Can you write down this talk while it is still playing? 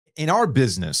in our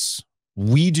business,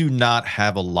 we do not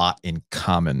have a lot in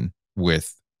common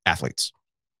with athletes.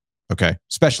 Okay.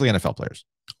 Especially NFL players.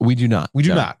 We do not. We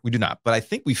do not. But I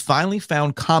think we finally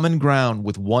found common ground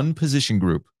with one position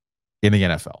group in the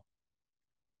NFL.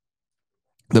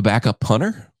 The backup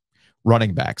punter?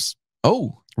 Running backs.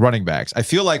 Oh. Running backs. I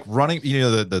feel like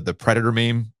the Predator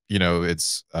meme,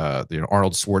 it's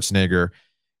Arnold Schwarzenegger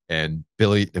and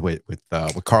Billy with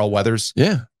Carl Weathers.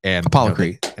 Yeah. And Apollo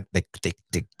Creed. They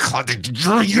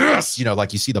yes,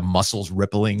 like you see the muscles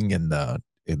rippling in the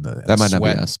that might sweat. Not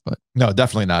be us, but no,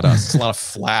 definitely not us. It's a lot of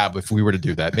flab if we were to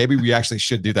do that. Maybe we actually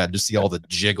should do that and just see all the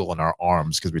jiggle in our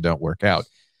arms because we don't work out.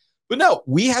 But no,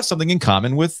 we have something in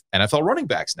common with NFL running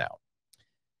backs now.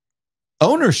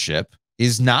 Ownership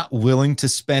is not willing to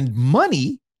spend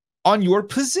money on your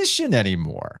position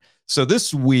anymore. So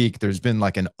this week, there's been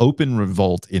like an open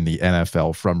revolt in the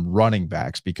NFL from running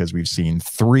backs because we've seen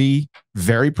 3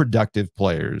 very productive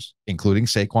players, including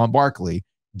Saquon Barkley,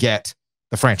 get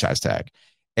the franchise tag.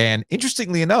 And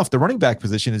interestingly enough, the running back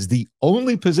position is the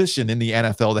only position in the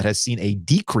NFL that has seen a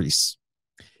decrease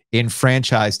in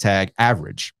franchise tag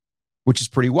average, which is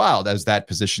pretty wild as that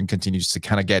position continues to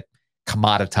kind of get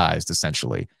commoditized,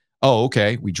 essentially. Oh,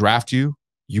 okay, we draft you,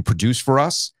 you produce for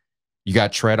us, you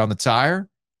got tread on the tire.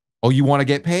 Oh, you want to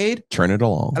get paid? Turn it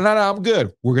along. No, I'm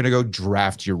good. We're going to go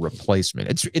draft your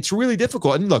replacement. It's really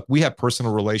difficult. And look, we have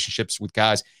personal relationships with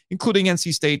guys, including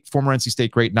former NC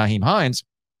State great Nyheim Hines,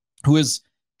 who is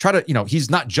he's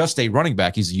not just a running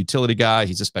back. He's a utility guy.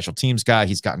 He's a special teams guy.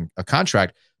 He's gotten a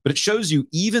contract. But it shows you,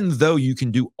 even though you can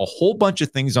do a whole bunch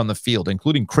of things on the field,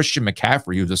 including Christian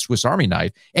McCaffrey, who's a Swiss Army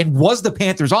knife, and was the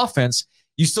Panthers offense,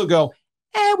 you still go,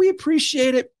 we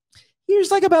appreciate it.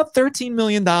 Here's like about $13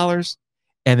 million.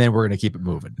 And then we're going to keep it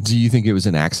moving. Do you think it was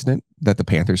an accident that the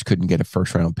Panthers couldn't get a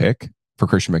first-round pick for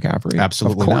Christian McCaffrey?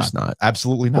 Absolutely of course not.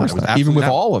 Absolutely not. Even with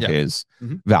all of his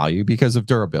value because of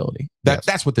durability.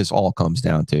 That's what this all comes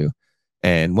down to.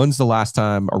 And when's the last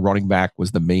time a running back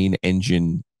was the main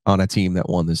engine on a team that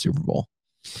won the Super Bowl?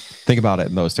 Think about it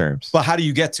in those terms. But how do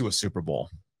you get to a Super Bowl?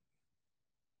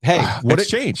 Hey, it's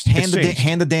changed.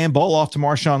 Hand the damn ball off to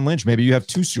Marshawn Lynch. Maybe you have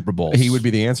 2 Super Bowls. He would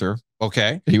be the answer.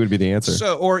 Okay. He would be the answer.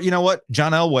 So, or you know what?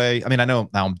 John Elway, I know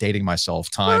now I'm dating myself.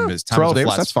 Time is Terrell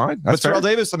Davis, that's fine. That's Terrell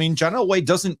Davis, John Elway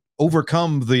doesn't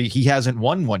overcome he hasn't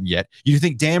won one yet. You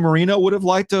think Dan Marino would have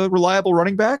liked a reliable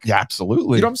running back? Yeah,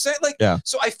 absolutely. You know what I'm saying?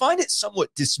 So I find it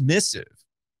somewhat dismissive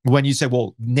when you say,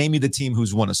 well, name me the team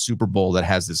who's won a Super Bowl that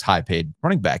has this high paid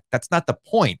running back. That's not the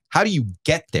point. How do you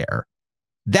get there?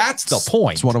 That's the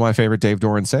point. It's one of my favorite Dave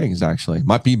Doran sayings, actually.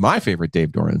 Might be my favorite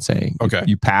Dave Doran saying. Okay.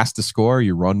 You pass to score,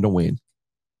 you run to win.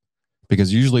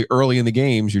 Because usually early in the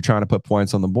games, you're trying to put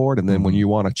points on the board. And then when you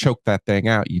want to choke that thing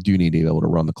out, you do need to be able to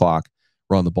run the clock,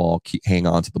 run the ball, hang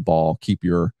on to the ball, keep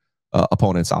your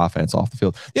opponent's offense off the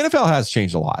field. The NFL has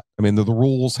changed a lot. The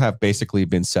rules have basically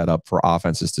been set up for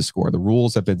offenses to score. The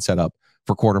rules have been set up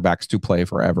for quarterbacks to play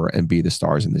forever and be the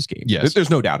stars in this game. Yes.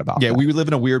 There's no doubt about that. Yeah, we live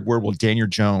in a weird world with Daniel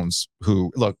Jones,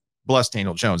 who, look, bless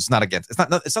Daniel Jones.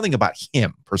 It's nothing about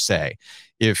him per se.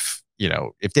 If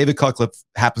David Cutcliffe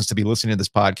happens to be listening to this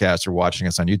podcast or watching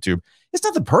us on YouTube, it's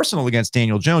nothing personal against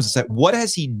Daniel Jones. It's that what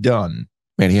has he done?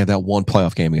 Man, he had that one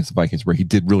playoff game against the Vikings where he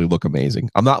did really look amazing.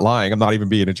 I'm not lying. I'm not even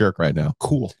being a jerk right now.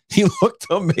 Cool. He looked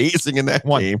amazing in that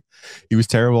game. He was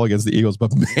terrible against the Eagles,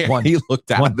 but man, he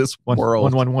looked out of this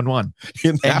world. 1-1-1-1.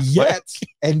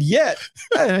 And yet,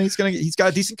 he's got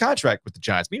a decent contract with the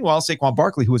Giants. Meanwhile, Saquon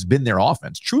Barkley, who has been their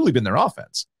offense, truly been their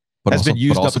offense, has been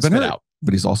used up and spit out.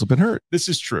 But he's also been hurt. This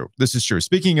is true.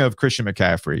 Speaking of Christian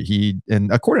McCaffrey,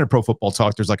 and according to Pro Football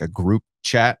Talk, there's like a group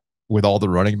chat with all the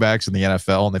running backs in the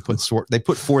NFL, and they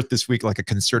put forth this week like a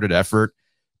concerted effort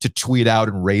to tweet out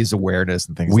and raise awareness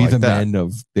and things like that. We the men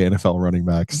of the NFL running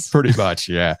backs. Pretty much,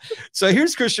 yeah. So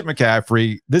here's Christian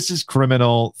McCaffrey. This is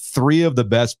criminal. 3 of the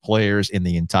best players in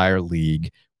the entire league,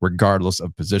 regardless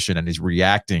of position, and he's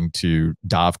reacting to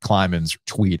Dov Kleiman's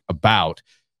tweet about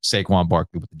Saquon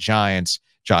Barkley with the Giants,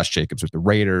 Josh Jacobs with the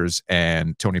Raiders,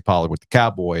 and Tony Pollard with the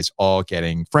Cowboys, all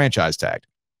getting franchise tagged.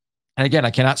 And again,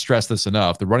 I cannot stress this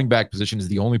enough. The running back position is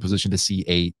the only position to see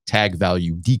a tag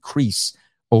value decrease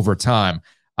over time.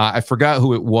 I forgot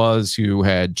who it was who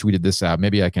had tweeted this out.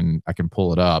 Maybe I can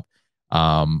pull it up.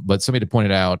 But somebody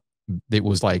pointed out it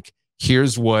was like,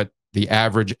 here's what the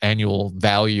average annual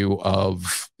value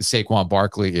of Saquon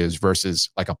Barkley is versus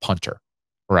like a punter.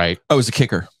 Right. Oh, it was a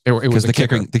kicker. It was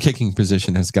the kicking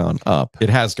position has gone up. It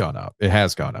has gone up.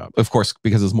 Of course,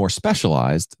 because it's more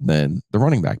specialized than the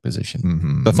running back position.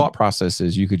 Mm-hmm. The thought process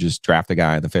is you could just draft a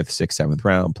guy in the 5th, 6th, 7th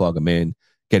round, plug him in,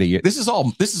 get a year. This is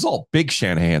all Big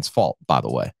Shanahan's fault, by the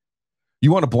way.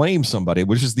 You want to blame somebody,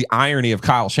 which is the irony of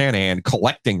Kyle Shanahan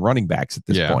collecting running backs at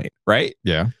this point, right?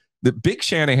 Yeah. The big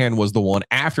Shanahan was the one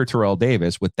after Terrell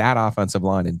Davis with that offensive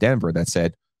line in Denver that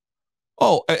said,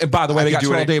 oh, and by the way, they got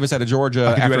Terrell Davis out of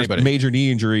Georgia after major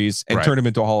knee injuries and turned him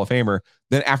into a Hall of Famer.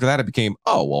 Then after that, it became,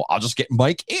 oh, well, I'll just get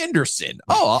Mike Anderson.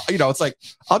 Oh, it's like,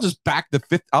 I'll just draft the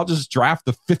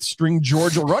 5th string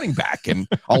Georgia running back and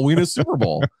I'll win a Super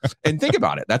Bowl. And think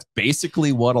about it. That's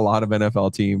basically what a lot of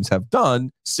NFL teams have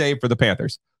done, save for the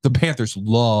Panthers. The Panthers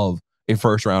love a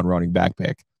first round running back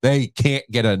pick. They can't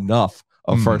get enough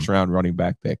of first round running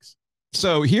back picks.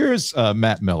 So here's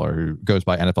Matt Miller, who goes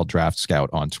by NFL Draft Scout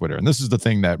on Twitter. And this is the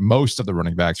thing that most of the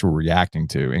running backs were reacting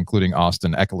to, including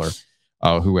Austin Eckler,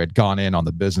 who had gone in on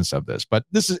the business of this. But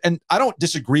this is, and I don't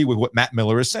disagree with what Matt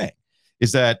Miller is saying,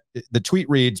 is that the tweet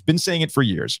reads, been saying it for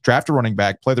years, draft a running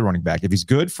back, play the running back. If he's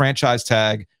good, franchise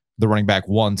tag the running back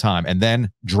one time, and then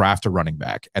draft a running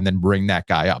back, and then bring that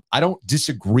guy up. I don't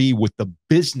disagree with the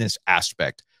business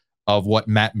aspect of what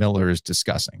Matt Miller is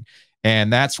discussing.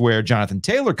 And that's where Jonathan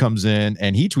Taylor comes in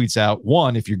and he tweets out,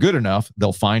 1, if you're good enough,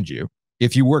 they'll find you.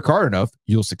 If you work hard enough,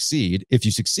 you'll succeed. If you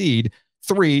succeed,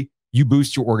 3, you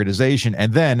boost your organization,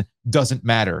 and then doesn't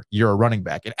matter, you're a running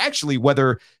back. And actually,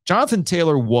 whether Jonathan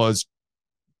Taylor was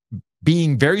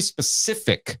being very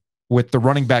specific with the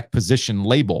running back position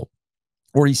label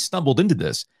or he stumbled into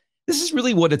this is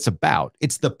really what it's about.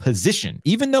 It's the position.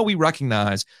 Even though we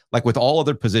recognize, like with all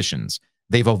other positions,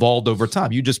 they've evolved over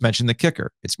time. You just mentioned the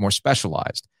kicker. It's more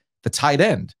specialized. The tight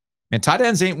end. And tight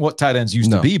ends ain't what tight ends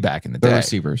used to be back in the day. They're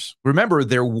receivers. Remember,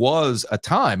 there was a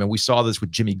time, and we saw this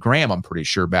with Jimmy Graham, I'm pretty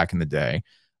sure, back in the day.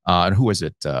 And who was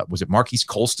it? Was it Marquise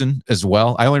Colston as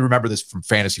well? I only remember this from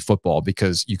fantasy football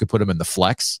because you could put him in the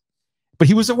flex. But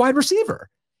he was a wide receiver.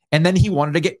 And then he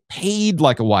wanted to get paid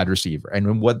like a wide receiver.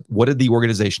 And what did the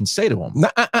organization say to him? You're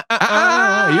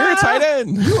a tight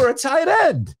end. You're a tight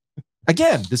end.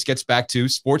 Again, this gets back to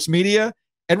sports media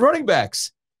and running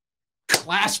backs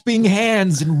clasping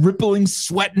hands and rippling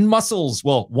sweat and muscles.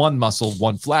 Well, one muscle,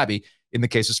 one flabby in the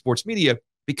case of sports media,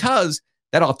 because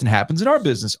that often happens in our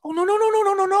business. Oh,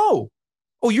 no.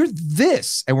 Oh, you're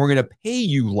this, and we're going to pay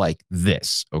you like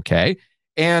this, okay?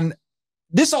 And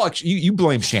this all actually, you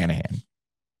blame Shanahan.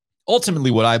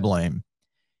 Ultimately, what I blame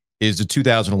is the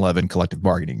 2011 collective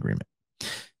bargaining agreement.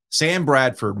 Sam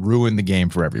Bradford ruined the game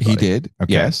for everybody. He did.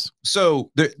 Okay? Yes.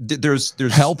 So there's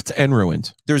helped and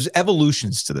ruined. There's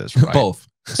evolutions to this, right? Both.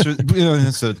 So,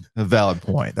 that's a valid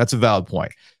point. That's a valid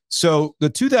point. So the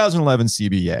 2011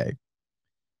 CBA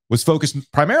was focused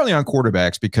primarily on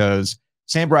quarterbacks because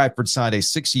Sam Bradford signed a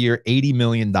 6-year, $80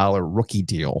 million rookie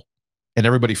deal, and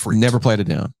everybody freaked. Never played it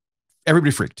down.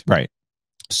 Everybody freaked. Right.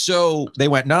 So they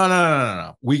went,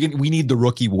 no. We need the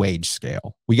rookie wage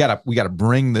scale. We gotta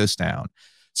bring this down.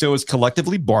 So it was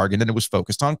collectively bargained and it was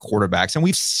focused on quarterbacks. And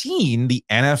we've seen the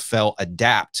NFL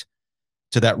adapt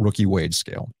to that rookie wage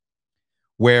scale,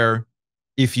 where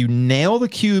if you nail the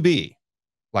QB,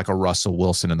 like a Russell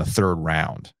Wilson in the 3rd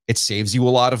round, it saves you a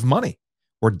lot of money.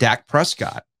 Or Dak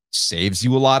Prescott saves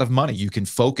you a lot of money. You can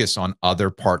focus on other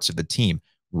parts of the team,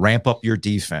 ramp up your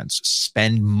defense,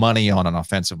 spend money on an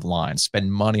offensive line,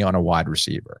 spend money on a wide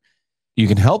receiver. You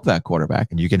can help that quarterback.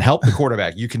 And you can help the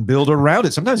quarterback. You can build around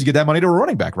it. Sometimes you get that money to a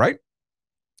running back, right?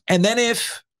 And then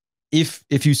if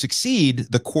you succeed,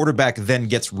 the quarterback then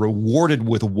gets rewarded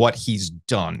with what he's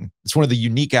done. It's one of the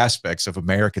unique aspects of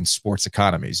American sports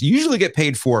economies. You usually get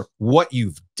paid for what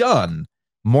you've done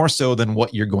more so than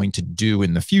what you're going to do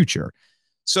in the future.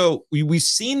 So we've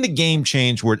seen the game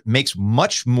change where it makes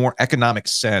much more economic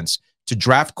sense to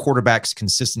draft quarterbacks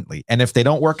consistently. And if they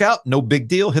don't work out, no big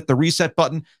deal. Hit the reset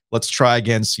button. Let's try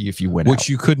again, see if you win. Which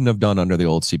you couldn't have done under the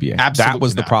old CBA. Absolutely that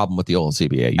was not. The problem with the old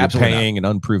CBA. You're paying an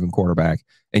unproven quarterback.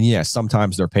 And yes,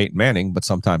 sometimes they're Peyton Manning, but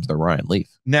sometimes they're Ryan Leaf.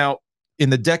 Now, in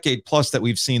the decade plus that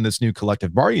we've seen this new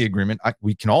collective bargaining agreement,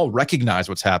 we can all recognize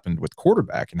what's happened with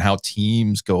quarterback and how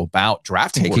teams go about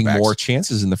drafting taking quarterbacks. More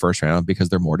chances in the first round because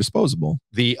they're more disposable.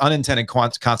 The unintended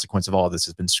consequence of all of this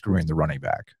has been screwing the running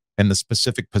back and the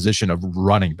specific position of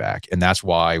running back. And that's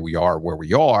why we are where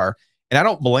we are. And I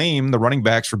don't blame the running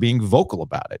backs for being vocal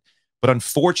about it. But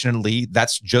unfortunately,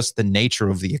 that's just the nature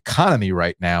of the economy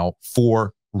right now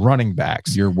for running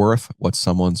backs. You're worth what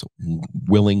someone's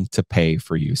willing to pay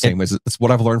for you. Same as it's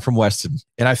what I've learned from Weston.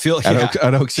 And I feel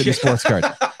at Oak City Sports Card.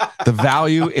 The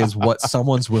value is what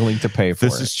someone's willing to pay for.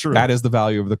 This is true. That is the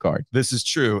value of the card. This is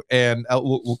true. And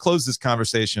we'll close this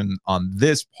conversation on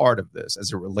this part of this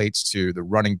as it relates to the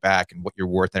running back and what you're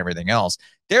worth and everything else.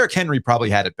 Derrick Henry probably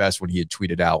had it best when he had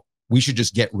tweeted out, we should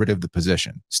just get rid of the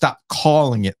position. Stop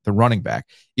calling it the running back.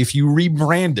 If you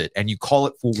rebrand it and you call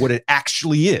it for what it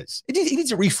actually is, it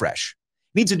needs a refresh.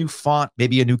 Needs a new font,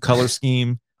 maybe a new color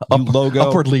scheme, new logo.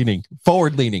 Upward leaning,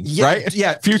 forward leaning, right?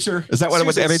 Yeah. Future. Is that what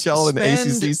the NHL and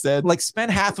the ACC said? Like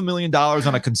spend $500,000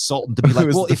 on a consultant to be like,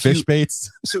 well, if fish baits.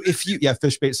 So if you,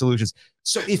 fish bait solutions.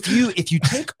 So if you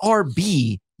take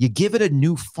RB, you give it a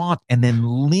new font and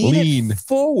then lean it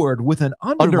forward with an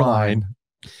underline,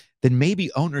 then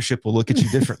maybe ownership will look at you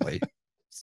differently.